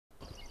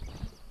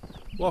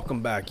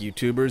Welcome back,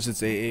 YouTubers.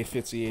 It's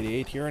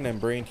AAFitzy88 here, and I'm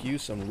bringing to you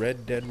some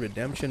Red Dead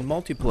Redemption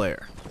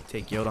multiplayer.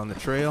 Take you out on the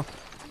trail,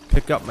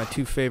 pick up my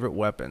two favorite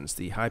weapons,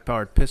 the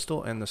high-powered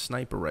pistol and the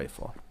sniper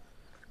rifle.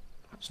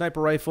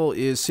 Sniper rifle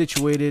is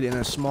situated in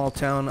a small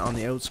town on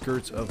the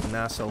outskirts of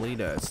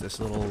Nasalita. It's this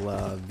little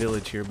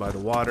village here by the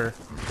water.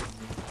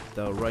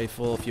 The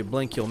rifle, if you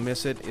blink, you'll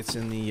miss it. It's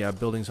in the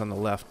buildings on the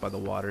left by the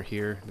water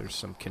here. There's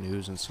some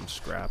canoes and some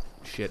scrap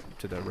shit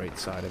to the right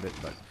side of it,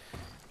 but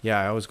yeah,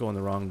 I always go in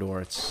the wrong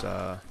door. It's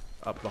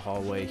up the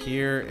hallway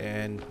here,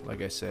 and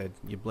like I said,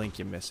 you blink,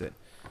 you miss it.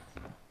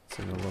 It's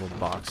in a little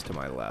box to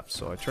my left.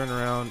 So I turn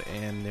around,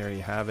 and there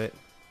you have it.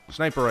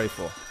 Sniper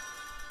rifle.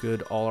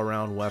 Good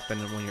all-around weapon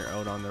when you're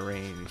out on the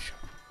range.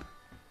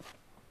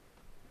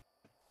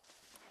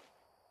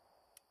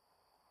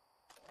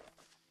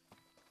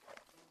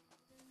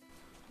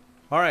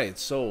 Alright,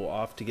 so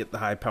off to get the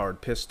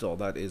high-powered pistol.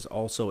 That is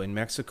also in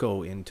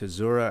Mexico, in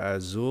Tazura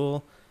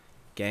Azul.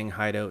 Gang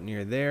hideout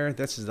near there.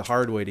 This is the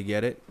hard way to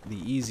get it. The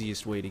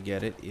easiest way to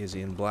get it is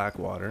in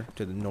Blackwater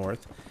to the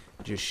north.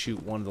 Just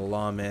shoot one of the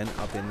lawmen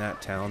up in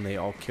that town. They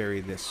all carry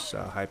this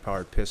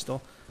high-powered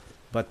pistol.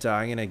 But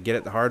I'm going to get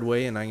it the hard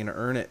way, and I'm going to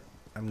earn it.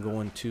 I'm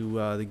going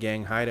to the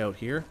gang hideout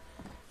here.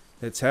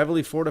 It's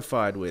heavily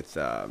fortified with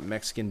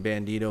Mexican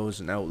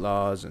banditos and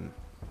outlaws, and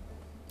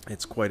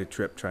it's quite a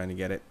trip trying to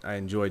get it. I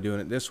enjoy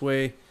doing it this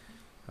way.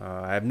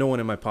 I have no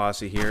one in my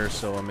posse here,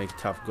 so I make a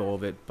tough go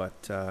of it, but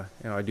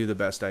you know, I do the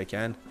best I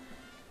can.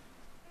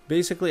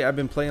 Basically, I've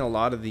been playing a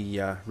lot of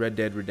the Red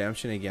Dead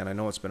Redemption again. I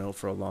know it's been out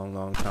for a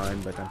long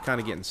time, but I'm kind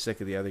of getting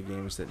sick of the other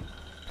games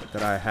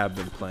that I have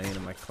been playing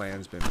and my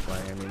clan's been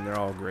playing. I mean, they're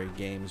all great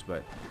games,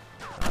 but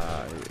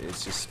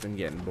it's just been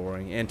getting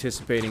boring.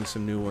 Anticipating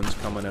some new ones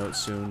coming out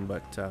soon,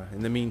 but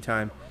in the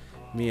meantime,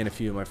 me and a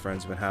few of my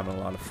friends have been having a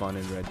lot of fun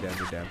in Red Dead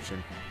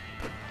Redemption.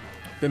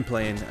 Been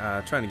playing,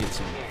 trying to get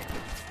some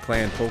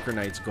clan poker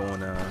nights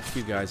going, a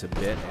few guys a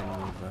bit,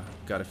 and we've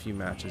got a few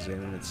matches in,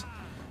 and it's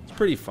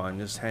pretty fun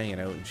just hanging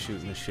out and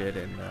shooting the shit,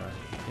 and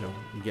you know,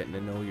 getting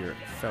to know your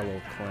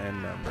fellow clan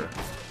member.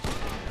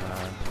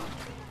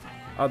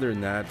 Other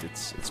than that,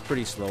 it's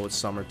pretty slow. It's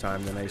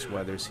summertime, the nice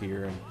weather's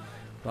here, and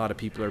a lot of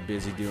people are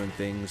busy doing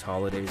things,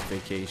 holidays,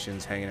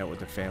 vacations, hanging out with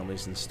their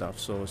families and stuff.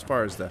 So as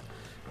far as the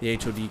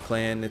HOD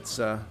clan, it's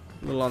a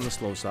little on the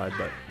slow side,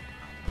 but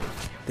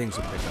things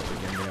will pick up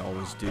again. They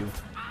always do.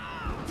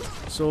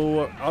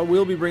 So I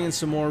will be bringing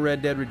some more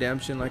Red Dead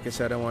Redemption. Like I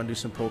said, I want to do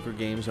some poker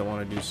games. I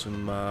want to do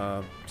some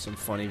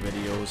funny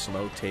videos, some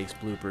outtakes,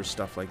 bloopers,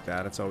 stuff like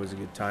that. It's always a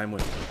good time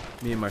when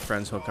me and my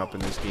friends hook up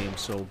in this game.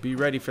 So be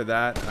ready for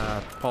that.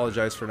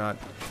 Apologize for not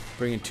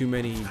bringing too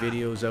many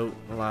videos out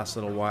in the last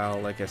little while.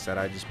 Like I said,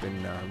 I've just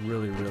been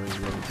really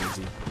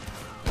busy.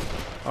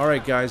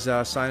 Alright guys,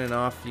 signing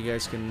off. You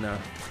guys can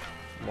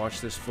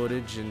watch this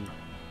footage and,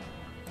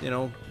 you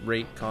know,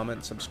 rate,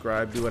 comment,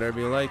 subscribe, do whatever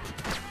you like.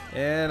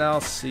 And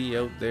I'll see you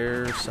out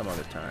there some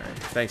other time.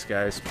 Thanks,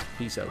 guys.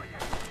 Peace out.